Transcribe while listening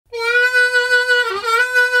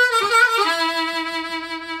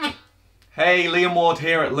Hey, Liam Ward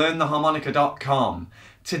here at LearnTheHarmonica.com.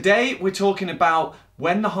 Today we're talking about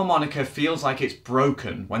when the harmonica feels like it's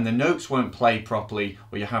broken, when the notes won't play properly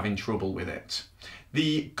or you're having trouble with it.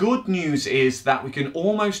 The good news is that we can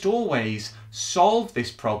almost always solve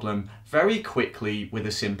this problem very quickly with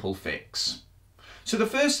a simple fix. So the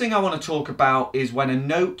first thing I want to talk about is when a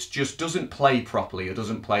note just doesn't play properly or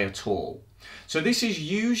doesn't play at all. So this is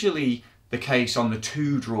usually the case on the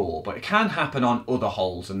 2 draw, but it can happen on other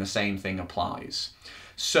holes and the same thing applies.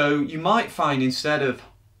 So you might find instead of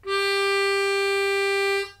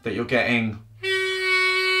that you're getting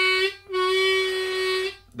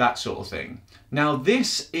that sort of thing. Now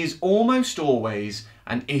this is almost always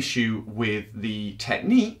an issue with the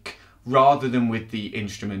technique rather than with the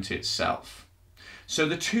instrument itself. So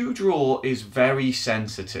the 2 draw is very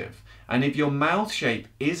sensitive, and if your mouth shape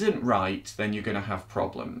isn't right, then you're going to have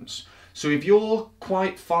problems. So if you're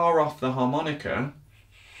quite far off the harmonica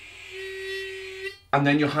and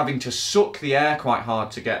then you're having to suck the air quite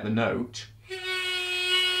hard to get the note,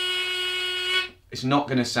 it's not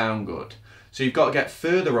going to sound good. So you've got to get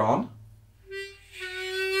further on.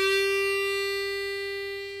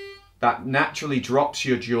 That naturally drops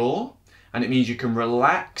your jaw, and it means you can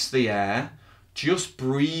relax the air, just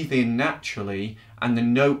breathe in naturally, and the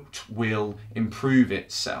note will improve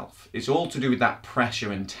itself. It's all to do with that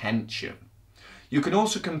pressure and tension. You can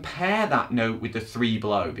also compare that note with the 3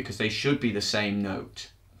 blow because they should be the same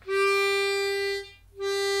note.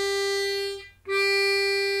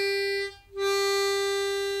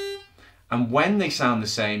 And when they sound the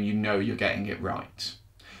same, you know you're getting it right.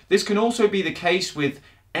 This can also be the case with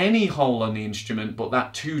any hole on the instrument, but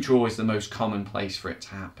that 2 draw is the most common place for it to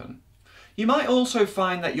happen. You might also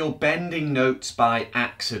find that you're bending notes by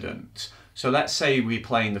accident. So let's say we're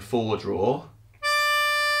playing the 4 draw.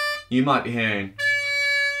 You might be hearing.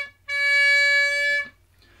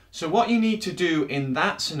 So what you need to do in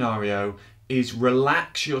that scenario is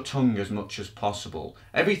relax your tongue as much as possible.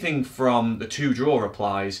 Everything from the 2 draw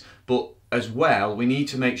applies, but as well, we need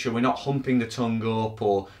to make sure we're not humping the tongue up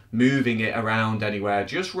or moving it around anywhere,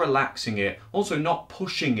 just relaxing it. Also not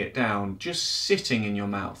pushing it down, just sitting in your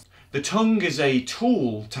mouth. The tongue is a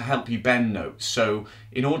tool to help you bend notes, so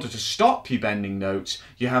in order to stop you bending notes,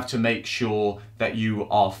 you have to make sure that you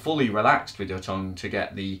are fully relaxed with your tongue to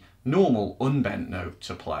get the normal unbent note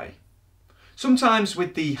to play. Sometimes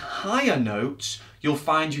with the higher notes, you'll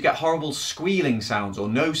find you get horrible squealing sounds or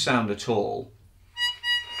no sound at all.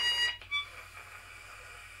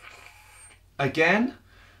 Again,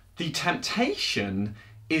 the temptation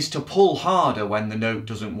is to pull harder when the note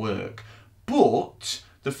doesn't work, but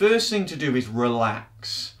the first thing to do is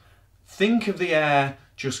relax. Think of the air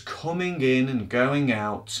just coming in and going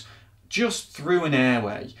out just through an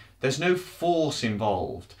airway. There's no force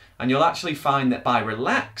involved, and you'll actually find that by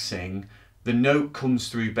relaxing, the note comes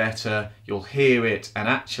through better, you'll hear it, and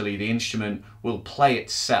actually the instrument will play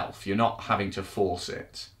itself. You're not having to force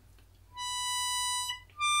it.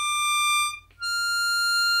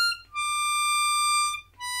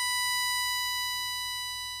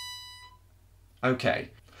 Okay,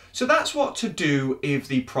 so that's what to do if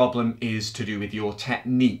the problem is to do with your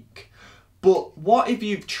technique. But what if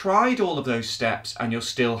you've tried all of those steps and you're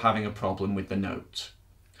still having a problem with the note?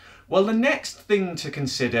 Well, the next thing to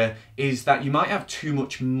consider is that you might have too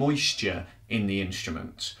much moisture in the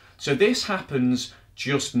instrument. So this happens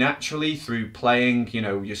just naturally through playing. You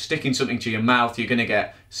know, you're sticking something to your mouth, you're going to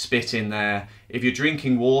get spit in there. If you're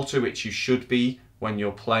drinking water, which you should be when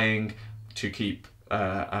you're playing to keep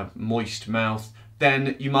a moist mouth,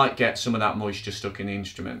 then you might get some of that moisture stuck in the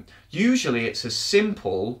instrument. Usually it's as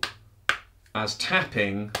simple as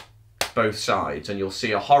tapping both sides, and you'll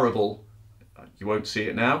see a horrible, you won't see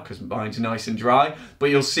it now because mine's nice and dry, but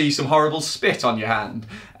you'll see some horrible spit on your hand.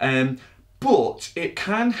 But it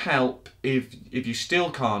can help if you still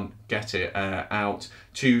can't get it out,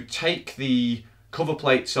 to take the cover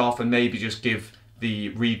plates off and maybe just give the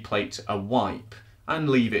reed plate a wipe and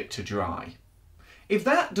leave it to dry. If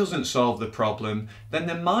that doesn't solve the problem, then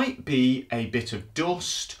there might be a bit of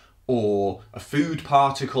dust or a food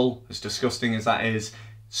particle, as disgusting as that is,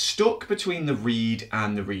 stuck between the reed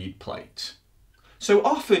and the reed plate. So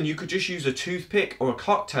often you could just use a toothpick or a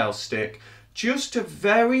cocktail stick just to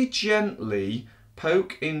very gently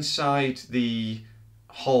poke inside the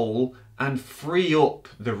hole and free up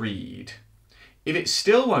the reed. If it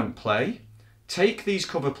still won't play, take these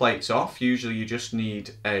cover plates off. Usually you just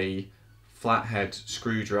need a flathead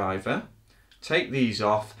screwdriver. Take these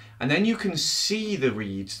off, and then you can see the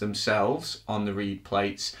reeds themselves on the reed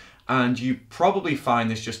plates, and you probably find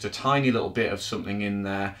there's just a tiny little bit of something in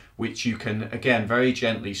there which you can, again, very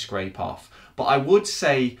gently scrape off. But I would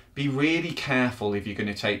say be really careful if you're going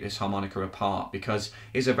to take this harmonica apart, because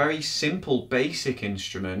it's a very simple, basic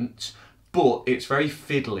instrument, but it's very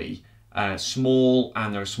fiddly, small,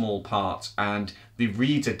 and there are small parts, and the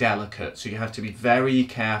reeds are delicate, so you have to be very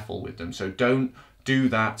careful with them. So don't do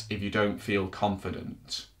that if you don't feel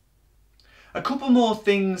confident. A couple more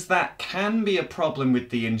things that can be a problem with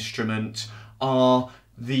the instrument are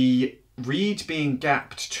the reed being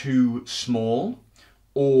gapped too small,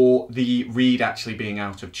 or the reed actually being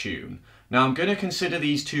out of tune. Now I'm going to consider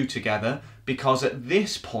these two together, because at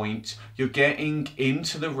this point you're getting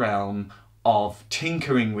into the realm of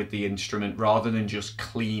tinkering with the instrument rather than just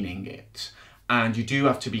cleaning it. And you do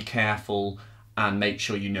have to be careful and make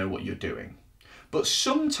sure you know what you're doing. But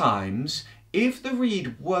sometimes if the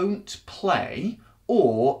reed won't play,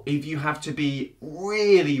 or if you have to be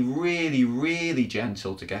really, really, really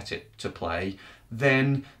gentle to get it to play,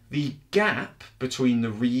 then the gap between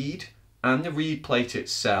the reed and the reed plate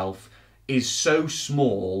itself is so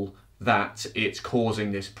small that it's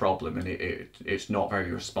causing this problem, and it's not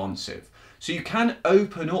very responsive. So you can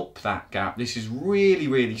open up that gap. This is really,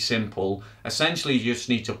 really simple. Essentially, you just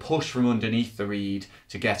need to push from underneath the reed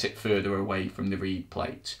to get it further away from the reed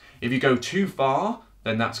plate. If you go too far,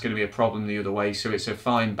 then that's going to be a problem the other way, so it's a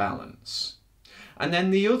fine balance. And then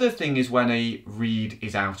the other thing is when a reed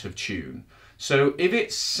is out of tune. So if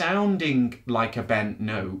it's sounding like a bent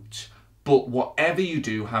note, but whatever you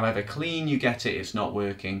do, however clean you get it, it's not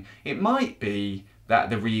working, it might be that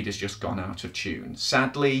the reed has just gone out of tune.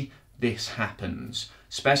 Sadly, this happens,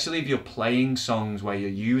 especially if you're playing songs where you're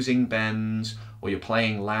using bends or you're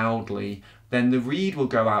playing loudly, then the reed will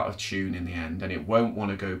go out of tune in the end and it won't want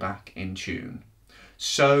to go back in tune.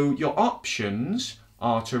 So your options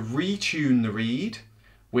are to retune the reed,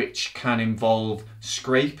 which can involve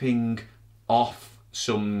scraping off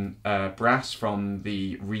some brass from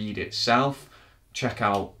the reed itself. Check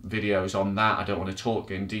out videos on that. I don't want to talk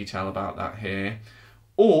in detail about that here.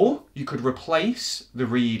 Or you could replace the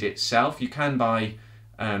reed itself. You can buy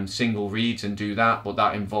single reeds and do that, but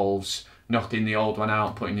that involves knocking the old one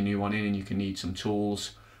out, putting the new one in, and you can need some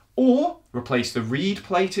tools. Or replace the reed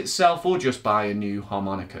plate itself, or just buy a new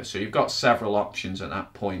harmonica. So you've got several options at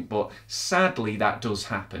that point, but sadly that does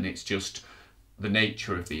happen. It's just the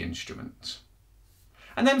nature of the instrument.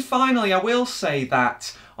 And then finally, I will say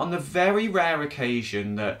that on the very rare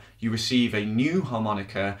occasion that you receive a new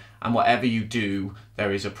harmonica and whatever you do,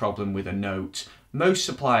 there is a problem with a note, most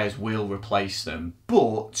suppliers will replace them.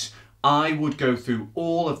 But I would go through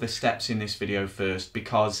all of the steps in this video first,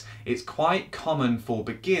 because it's quite common for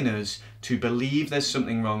beginners to believe there's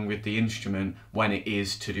something wrong with the instrument when it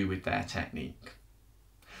is to do with their technique.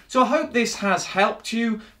 So I hope this has helped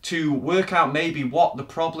you to work out maybe what the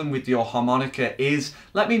problem with your harmonica is.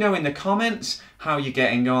 Let me know in the comments how you're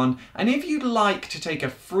getting on. And if you'd like to take a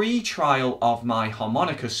free trial of my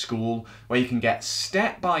harmonica school, where you can get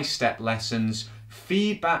step-by-step lessons,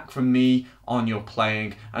 feedback from me on your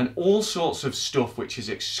playing, and all sorts of stuff which is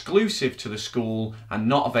exclusive to the school and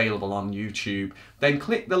not available on YouTube, then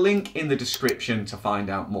click the link in the description to find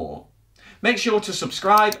out more. Make sure to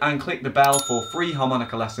subscribe and click the bell for free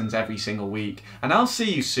harmonica lessons every single week, and I'll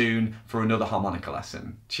see you soon for another harmonica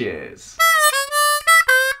lesson. Cheers!